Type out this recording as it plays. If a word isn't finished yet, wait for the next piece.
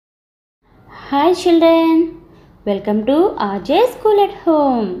Hi children, welcome to RJ School at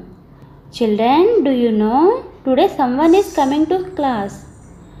Home. Children, do you know today someone is coming to class?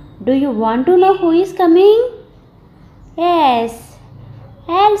 Do you want to know who is coming? Yes,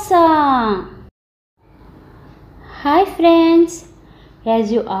 Elsa. Hi friends, as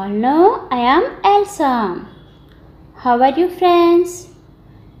you all know, I am Elsa. How are you friends?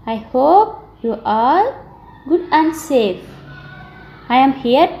 I hope you are good and safe. I am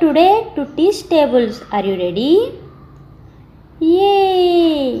here today to teach tables. Are you ready?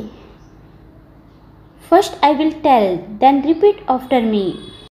 Yay! First I will tell, then repeat after me.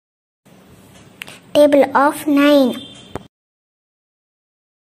 Table of 9.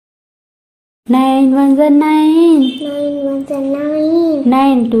 9 ones are 9. 9 ones are 9.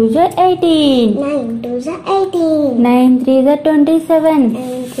 9 twos are 18. 9 twos are 18. 9 threes are 27.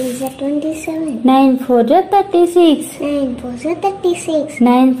 9 threes are 27. 9 fours are 36. 9 fours are 36.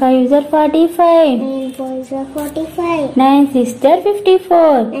 9 fives are 45. 9 fours are 45. 9 sixes are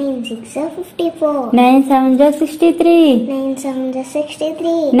 54. 9 sixes are 54. 9 sevens are 63. 9 sevens are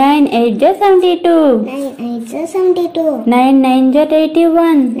 63. 9 eights are 72. 9 eights are 72. 9 nines are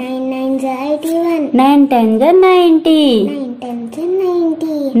 81. 9 nines are 81. 9 tens are 90. 9 tens are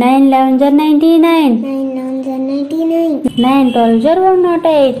 90. 9 elevens are 99. 9 elevens are 99. 9 twelves are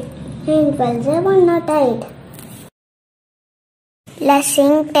 108. 9 twelves are 108. Let's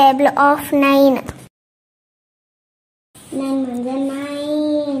sing table of 9. 9 ones are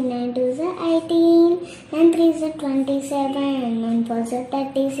 9, 9 twos are 18, 9 threes are 27, 9 fours are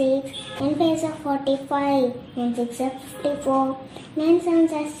 36, 9 fives are 45, 9 sixes are 54, 9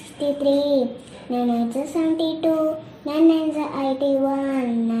 sevens are 63, 9 eights are 72, 9 nines are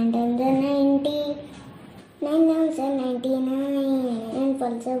 81, 9 tens are 90, 9 elevens are 99, 9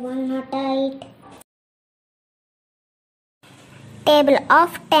 twelves are 108. Table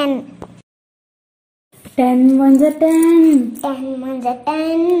of 10. 10 ones are 10. 10 ones are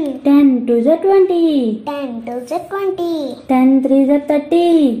 10. 10 twos are 20. 10 twos are 20. 10 threes are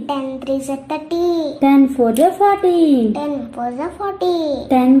 30. 10 threes are 30. 10 fours are 40. 10 fours are 40.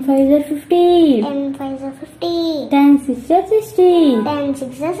 10 fives are 50. 10 fives are 50. 10 sixes are 60. 10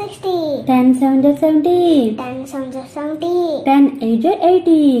 sixes are 60. 10 sevens are 70. 10 sevens are 70. 10 eights are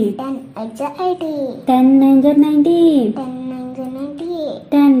 80. 10 eights are 80. 10 nines are 90. 10 nines are 90.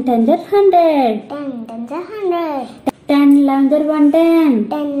 10 tens are 100. 10 tens are 100. 10 elevens are 110.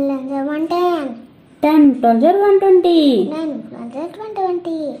 10 elevens are 110. 10 twelves are 120. 9 twelves are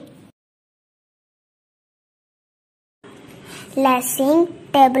 120. Let's sing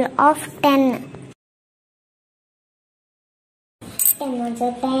table of 10. 10 ones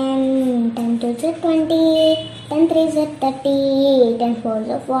are 10, 10 twos are 20, 10 threes are 30, 10 fours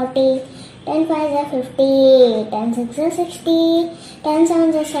are 40, 10 fives are 50, 10 sixes are 60, 10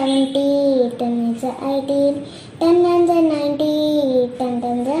 sevens are 70, 10 eights are 80, 10 nines are 90, 10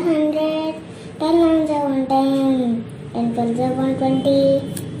 tens are 100, 10 elevens are 110, 10 twelves are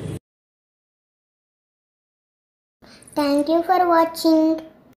 120. Thank you for watching.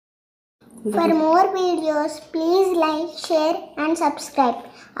 For more videos, please like, share and subscribe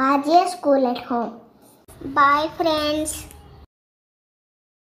RJ School at Home. Bye friends.